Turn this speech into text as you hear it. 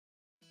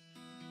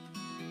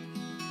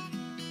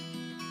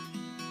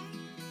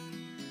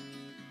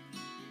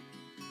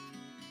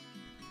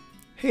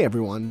Hey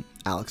everyone,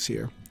 Alex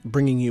here,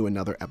 bringing you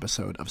another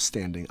episode of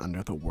Standing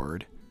Under the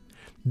Word.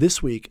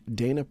 This week,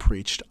 Dana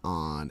preached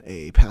on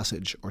a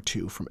passage or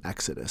two from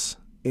Exodus,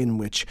 in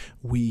which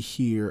we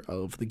hear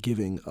of the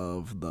giving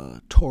of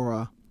the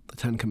Torah, the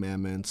Ten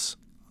Commandments,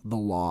 the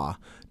law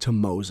to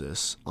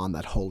Moses on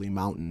that holy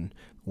mountain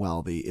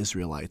while the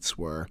Israelites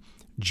were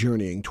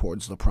journeying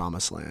towards the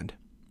Promised Land.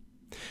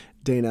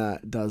 Dana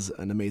does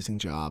an amazing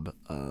job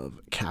of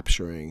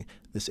capturing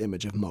this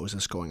image of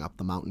Moses going up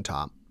the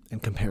mountaintop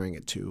and comparing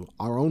it to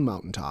our own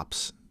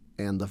mountaintops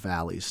and the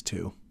valleys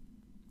too.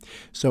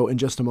 So in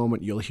just a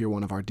moment, you'll hear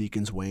one of our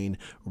deacons, Wayne,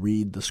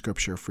 read the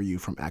scripture for you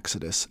from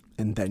Exodus,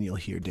 and then you'll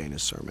hear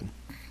Dana's sermon.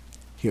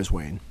 Here's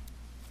Wayne.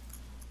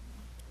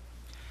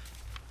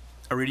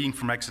 A reading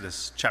from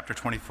Exodus chapter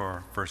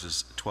 24,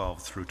 verses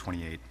 12 through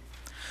 28.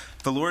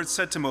 The Lord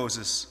said to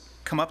Moses,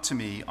 "Come up to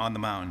me on the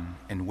mountain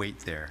and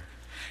wait there,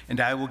 and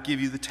I will give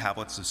you the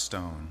tablets of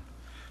stone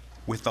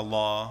with the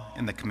law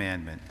and the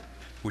commandment,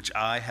 which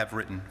I have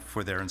written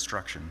for their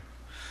instruction."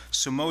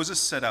 So Moses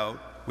set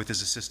out with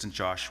his assistant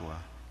Joshua,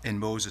 and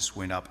Moses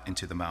went up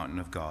into the mountain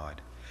of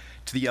God.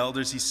 To the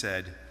elders he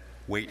said,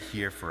 "Wait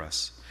here for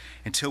us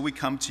until we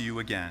come to you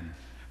again,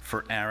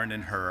 for Aaron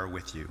and Hur are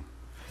with you.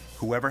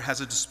 Whoever has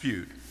a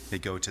dispute may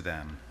go to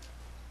them."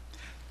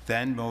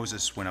 Then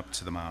Moses went up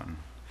to the mountain,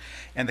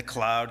 and the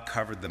cloud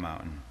covered the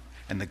mountain,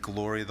 and the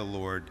glory of the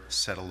Lord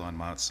settled on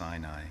Mount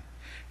Sinai,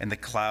 and the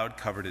cloud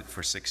covered it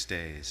for 6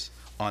 days.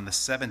 On the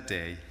seventh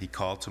day, he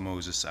called to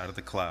Moses out of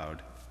the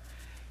cloud.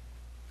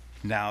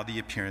 Now the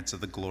appearance of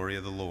the glory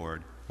of the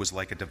Lord was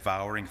like a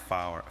devouring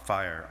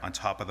fire on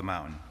top of the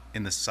mountain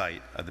in the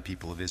sight of the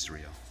people of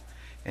Israel.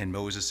 And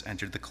Moses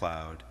entered the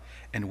cloud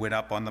and went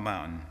up on the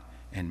mountain,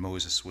 and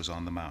Moses was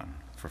on the mountain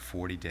for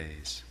 40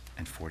 days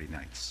and 40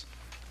 nights.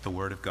 The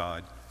word of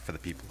God for the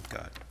people of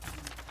God.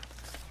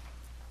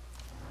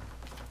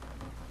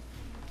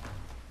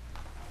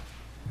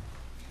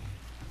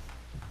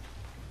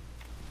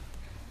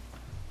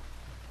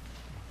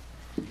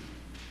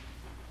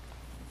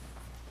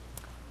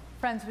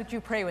 Friends, would you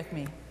pray with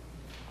me?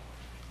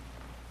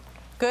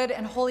 Good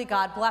and holy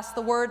God, bless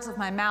the words of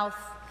my mouth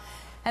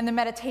and the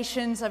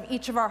meditations of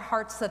each of our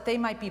hearts, that they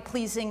might be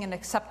pleasing and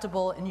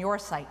acceptable in your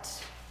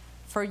sight.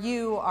 For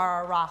you are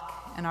our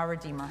rock and our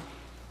Redeemer.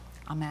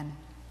 Amen.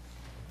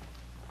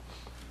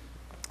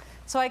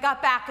 So I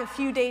got back a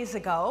few days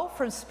ago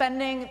from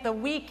spending the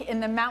week in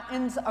the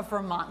mountains of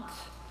Vermont.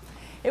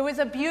 It was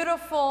a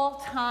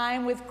beautiful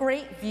time with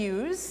great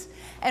views,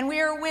 and we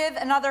are with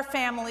another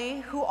family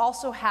who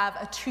also have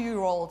a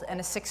 2-year-old and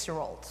a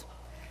 6-year-old.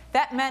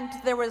 That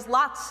meant there was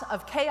lots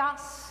of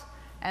chaos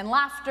and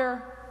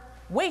laughter,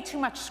 way too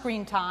much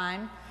screen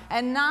time,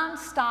 and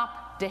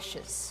nonstop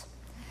dishes.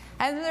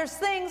 And there's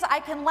things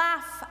I can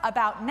laugh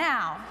about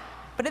now,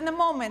 but in the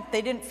moment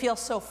they didn't feel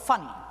so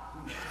funny.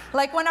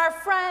 Like when our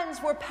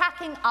friends were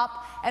packing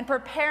up and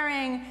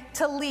preparing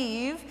to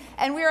leave,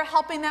 and we were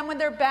helping them with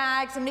their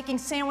bags and making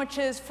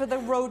sandwiches for the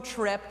road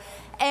trip,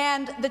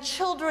 and the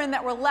children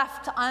that were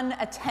left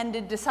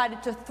unattended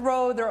decided to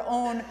throw their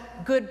own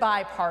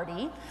goodbye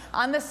party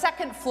on the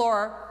second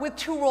floor with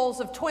 2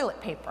 rolls of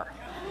toilet paper.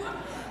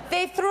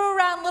 They threw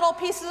around little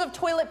pieces of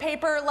toilet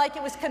paper like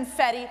it was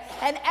confetti,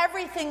 and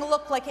everything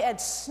looked like it had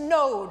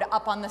snowed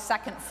up on the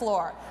second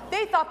floor.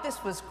 They thought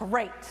this was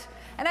great.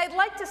 And I'd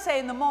like to say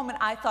in the moment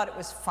I thought it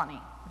was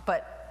funny,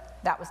 but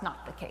that was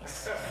not the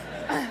case.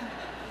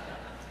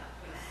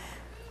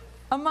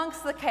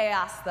 Amongst the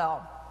chaos,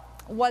 though,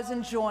 was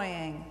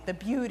enjoying the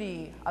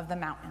beauty of the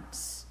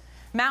mountains.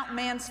 Mount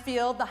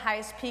Mansfield, the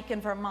highest peak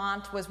in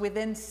Vermont, was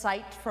within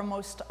sight for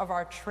most of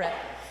our trip.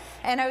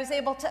 And I was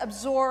able to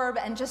absorb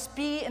and just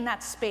be in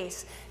that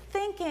space,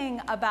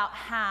 thinking about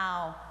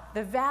how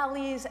the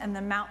valleys and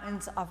the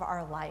mountains of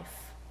our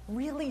life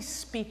really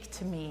speak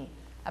to me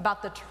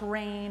about the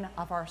terrain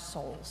of our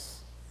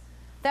souls.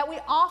 That we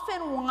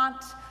often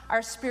want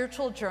our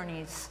spiritual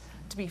journeys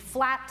to be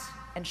flat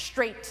and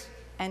straight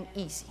and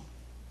easy.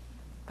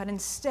 But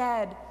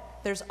instead,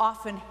 there's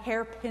often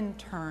hairpin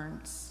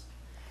turns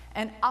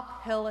and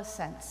uphill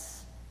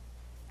ascents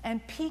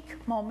and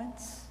peak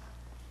moments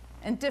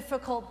and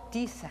difficult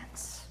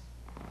descents.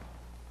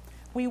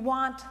 We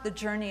want the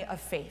journey of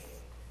faith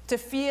to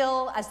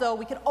feel as though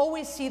we can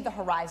always see the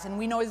horizon,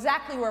 we know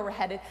exactly where we're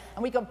headed,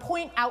 and we can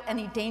point out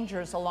any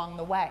dangers along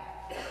the way.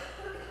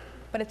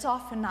 But it's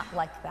often not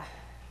like that.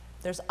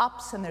 There's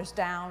ups and there's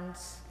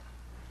downs.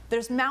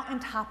 There's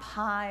mountaintop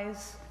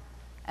highs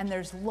and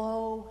there's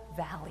low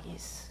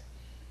valleys.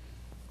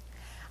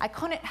 I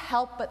couldn't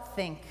help but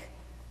think,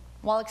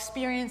 while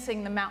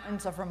experiencing the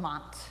mountains of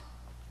Vermont,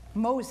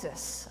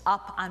 Moses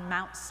up on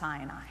Mount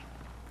Sinai.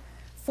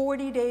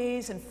 40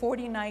 days and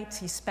 40 nights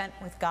he spent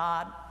with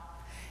God.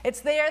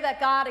 It's there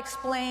that God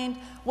explained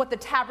what the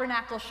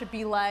tabernacle should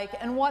be like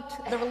and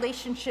what the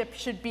relationship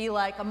should be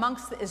like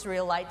amongst the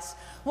Israelites,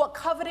 what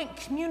covenant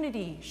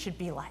community should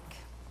be like.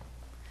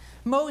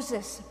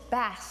 Moses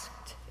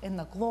basked in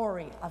the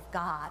glory of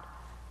God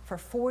for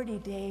 40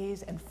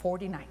 days and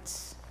 40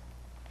 nights.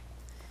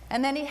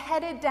 And then he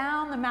headed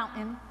down the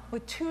mountain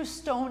with 2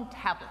 stone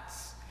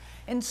tablets,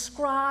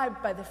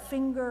 inscribed by the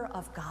finger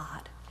of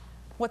God,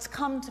 what's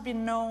come to be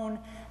known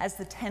as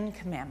the 10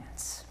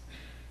 Commandments.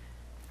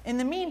 In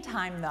the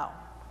meantime, though,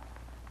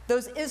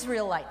 those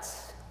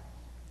Israelites,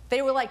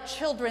 they were like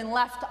children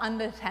left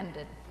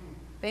unattended.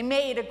 They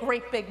made a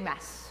great big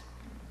mess.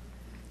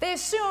 They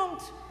assumed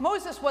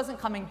Moses wasn't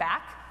coming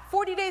back.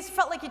 40 days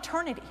felt like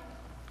eternity.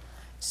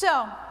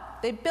 So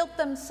they built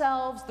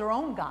themselves their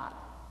own God,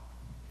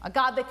 a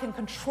God that can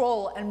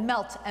control and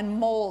melt and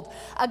mold,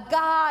 a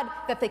God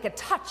that they could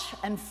touch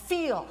and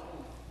feel.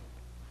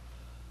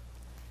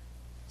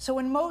 So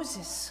when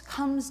Moses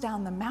comes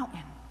down the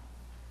mountain,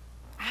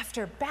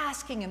 after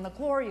basking in the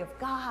glory of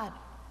God,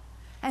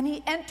 and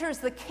he enters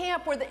the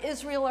camp where the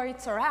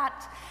Israelites are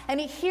at, and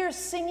he hears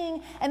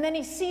singing, and then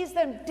he sees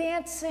them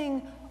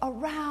dancing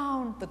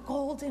around the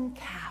golden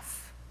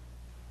calf.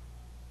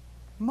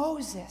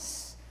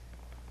 Moses,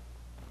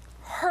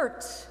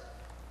 hurt,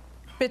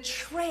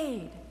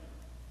 betrayed,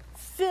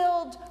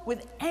 filled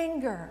with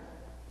anger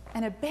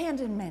and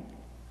abandonment,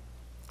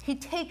 he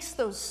takes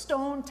those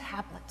stone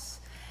tablets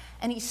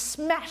and he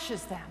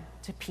smashes them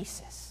to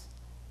pieces.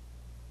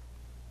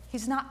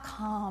 He's not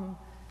calm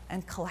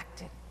and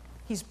collected.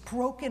 He's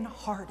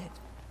brokenhearted.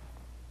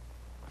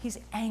 He's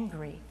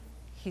angry.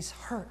 He's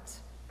hurt.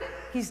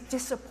 He's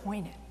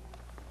disappointed.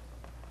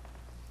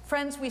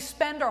 Friends, we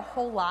spend our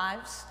whole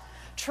lives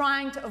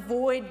trying to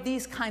avoid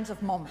these kinds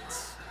of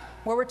moments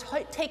where we're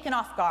taken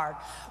off guard,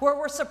 where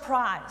we're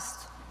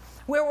surprised,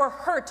 where we're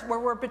hurt, where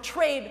we're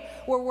betrayed,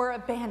 where we're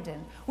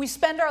abandoned. We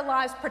spend our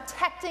lives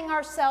protecting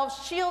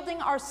ourselves,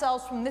 shielding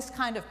ourselves from this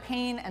kind of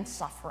pain and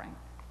suffering.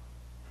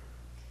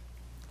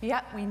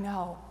 Yet we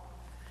know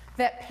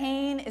that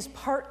pain is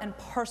part and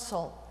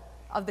parcel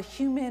of the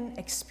human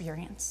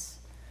experience,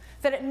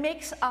 that it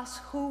makes us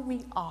who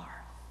we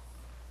are.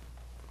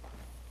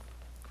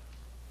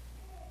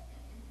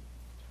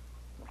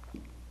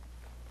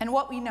 And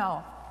what we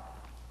know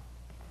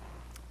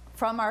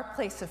from our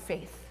place of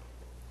faith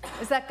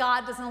is that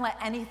God doesn't let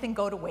anything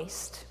go to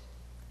waste.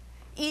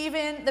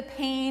 Even the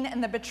pain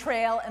and the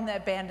betrayal and the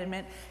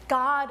abandonment,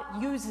 God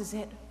uses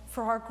it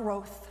for our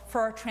growth, for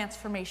our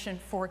transformation,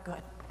 for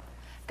good.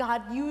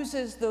 God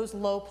uses those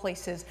low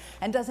places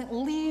and doesn't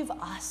leave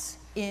us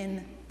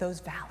in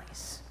those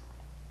valleys.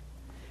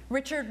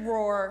 Richard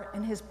Rohr,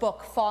 in his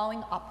book,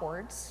 Falling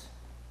Upwards,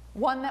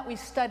 one that we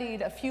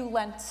studied a few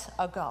Lents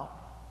ago,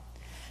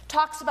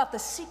 talks about the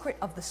secret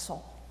of the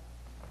soul.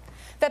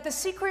 That the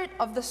secret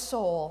of the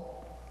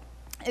soul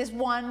is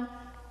one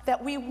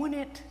that we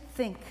wouldn't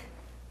think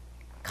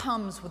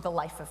comes with the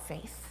life of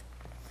faith.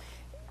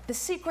 The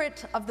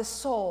secret of the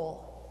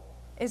soul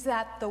is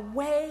that the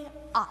way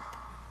up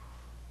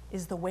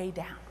is the way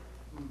down.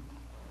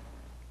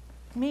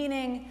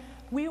 Meaning,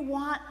 we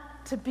want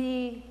to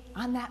be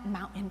on that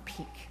mountain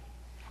peak.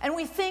 And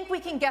we think we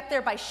can get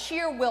there by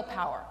sheer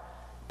willpower,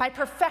 by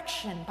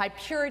perfection, by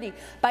purity,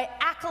 by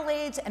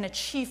accolades and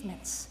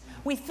achievements.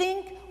 We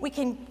think we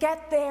can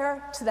get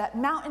there to that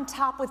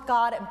mountaintop with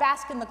God and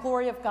bask in the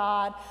glory of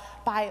God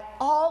by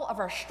all of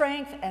our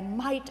strength and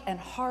might and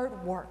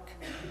hard work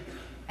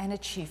and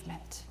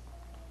achievement.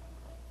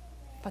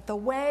 But the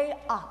way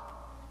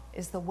up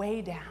is the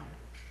way down.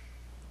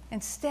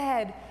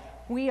 Instead,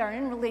 we are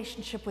in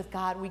relationship with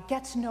God. We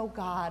get to know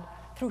God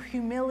through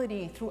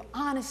humility, through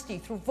honesty,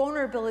 through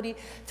vulnerability,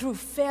 through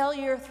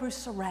failure, through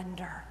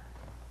surrender.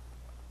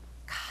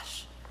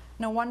 Gosh,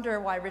 no wonder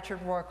why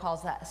Richard Rohr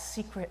calls that a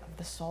secret of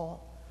the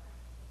soul.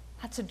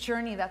 That's a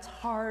journey that's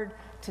hard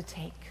to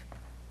take.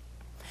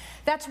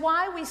 That's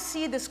why we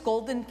see this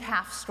golden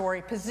calf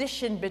story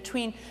positioned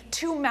between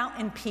 2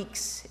 mountain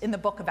peaks in the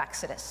book of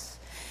Exodus.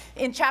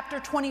 In chapter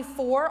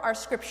 24, our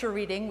scripture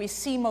reading, we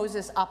see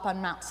Moses up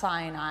on Mount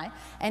Sinai,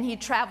 and he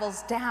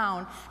travels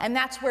down, and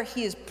that's where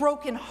he is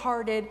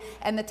brokenhearted,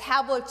 and the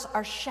tablets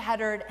are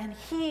shattered, and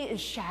he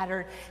is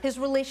shattered. His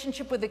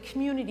relationship with the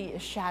community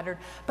is shattered,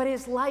 but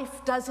his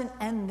life doesn't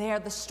end there.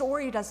 The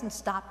story doesn't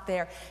stop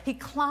there. He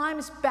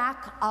climbs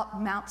back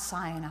up Mount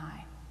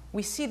Sinai.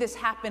 We see this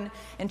happen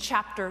in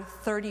chapter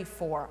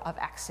 34 of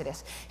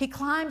Exodus. He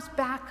climbs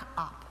back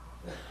up,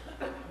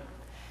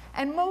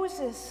 and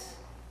Moses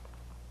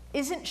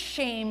isn't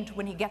shamed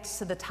when he gets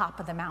to the top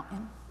of the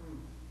mountain.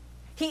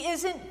 He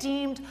isn't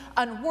deemed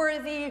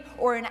unworthy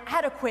or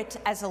inadequate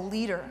as a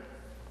leader.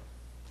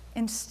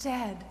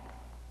 Instead,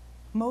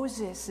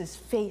 Moses'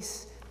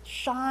 face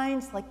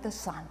shines like the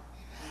sun.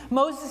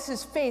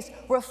 Moses' face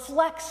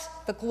reflects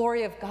the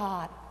glory of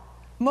God.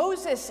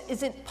 Moses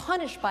isn't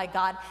punished by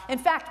God. In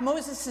fact,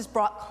 Moses is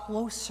brought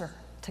closer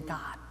to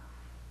God.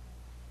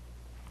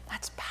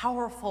 That's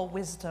powerful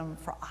wisdom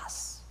for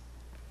us.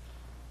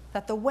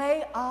 That the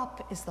way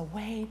up is the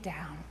way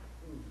down.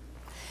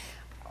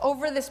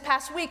 Over this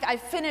past week, I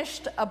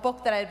finished a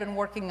book that I had been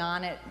working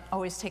on. It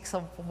always takes a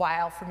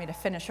while for me to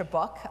finish a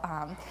book.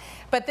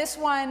 But this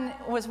one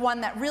was one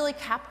that really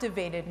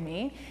captivated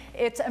me.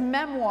 It's a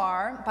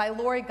memoir by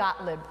Lori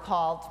Gottlieb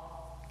called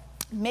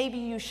Maybe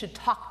You Should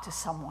Talk to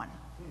Someone.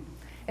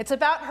 It's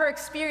about her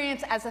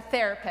experience as a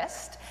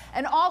therapist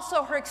and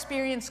also her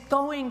experience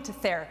going to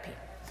therapy.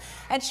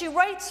 And she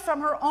writes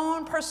from her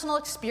own personal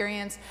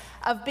experience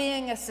of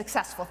being a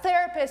successful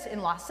therapist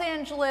in Los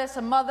Angeles,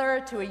 a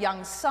mother to a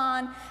young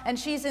son, and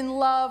she's in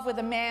love with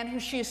a man who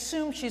she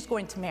assumes she's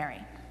going to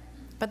marry.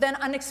 But then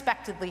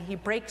unexpectedly, he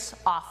breaks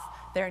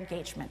off their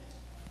engagement.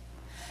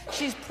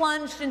 She's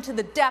plunged into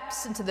the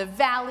depths, into the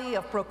valley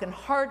of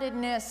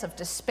brokenheartedness, of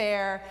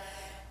despair,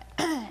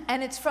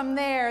 and it's from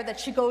there that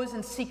she goes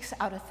and seeks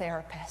out a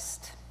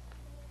therapist.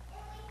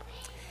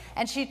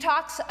 And she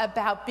talks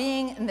about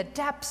being in the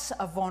depths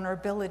of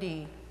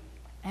vulnerability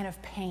and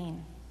of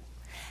pain,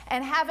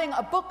 and having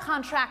a book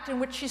contract in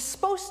which she's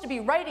supposed to be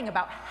writing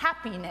about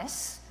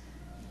happiness,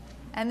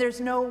 and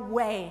there's no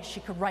way she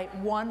could write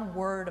one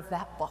word of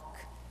that book.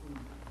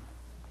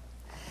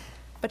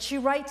 But she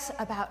writes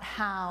about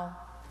how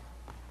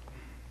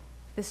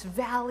this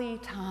valley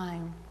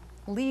time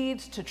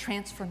leads to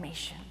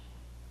transformation.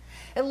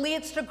 It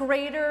leads to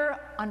greater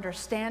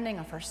understanding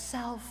of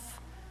herself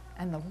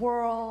and the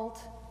world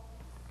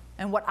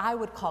and what I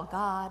would call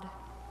God.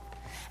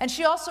 And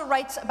she also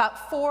writes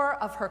about 4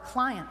 of her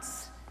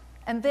clients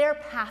and their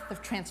path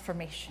of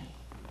transformation,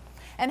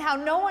 and how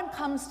no one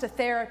comes to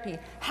therapy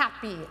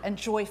happy and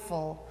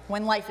joyful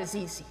when life is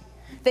easy.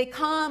 They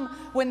come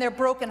when they're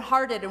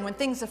brokenhearted and when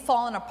things have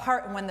fallen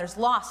apart and when there's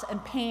loss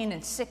and pain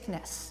and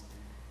sickness.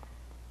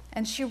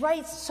 And she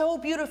writes so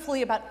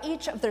beautifully about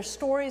each of their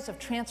stories of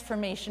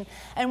transformation,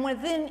 and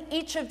within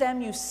each of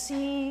them you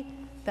see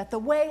that the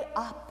way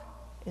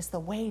up is the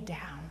way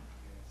down.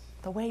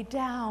 The way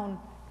down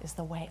is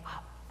the way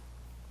up.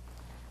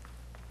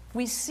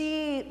 We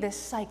see this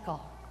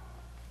cycle,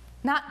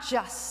 not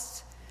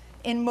just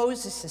in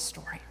Moses'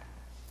 story,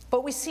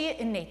 but we see it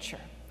in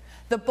nature.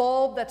 The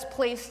bulb that's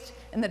placed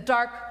in the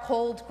dark,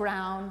 cold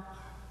ground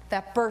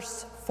that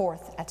bursts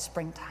forth at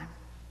springtime.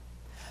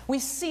 We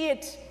see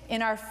it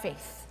in our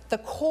faith, the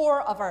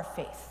core of our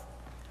faith.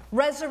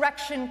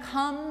 Resurrection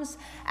comes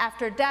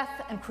after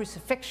death and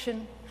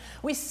crucifixion.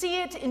 We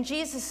see it in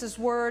Jesus'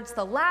 words,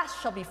 the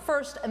last shall be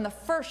first and the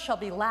first shall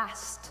be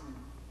last.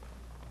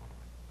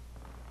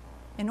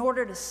 In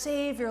order to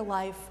save your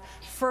life,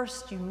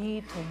 first you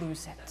need to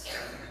lose it.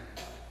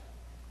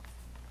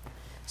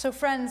 So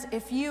friends,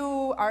 if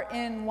you are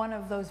in one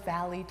of those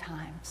valley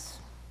times,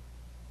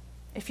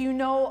 if you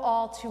know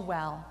all too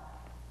well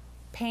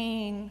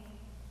pain,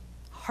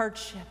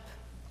 hardship,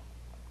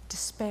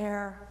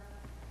 despair,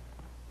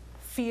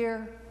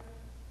 fear,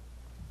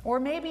 or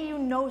maybe you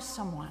know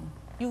someone,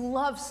 you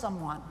love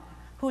someone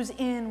who's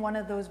in one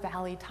of those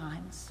valley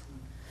times.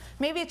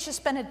 Maybe it's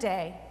just been a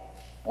day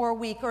or a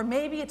week, or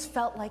maybe it's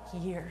felt like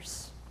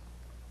years.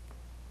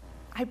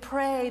 I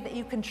pray that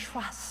you can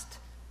trust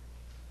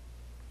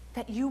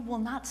that you will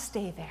not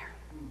stay there.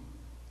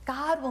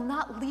 God will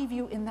not leave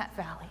you in that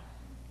valley.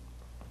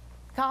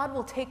 God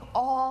will take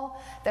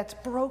all that's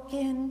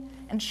broken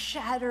and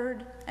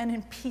shattered and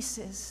in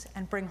pieces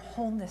and bring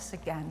wholeness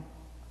again.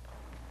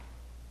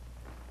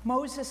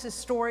 Moses'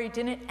 story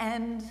didn't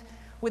end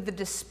with the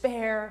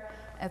despair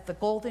at the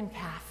golden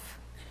calf.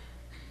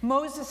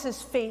 Moses'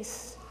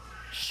 face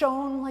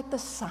shone like the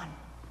sun.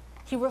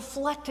 He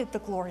reflected the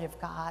glory of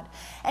God.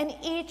 And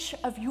each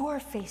of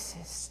your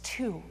faces,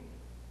 too,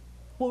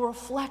 will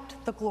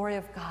reflect the glory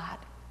of God.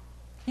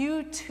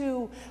 You,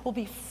 too, will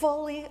be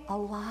fully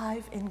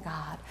alive in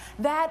God.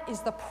 That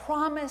is the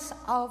promise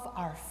of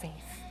our faith.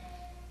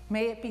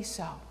 May it be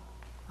so.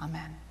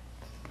 Amen.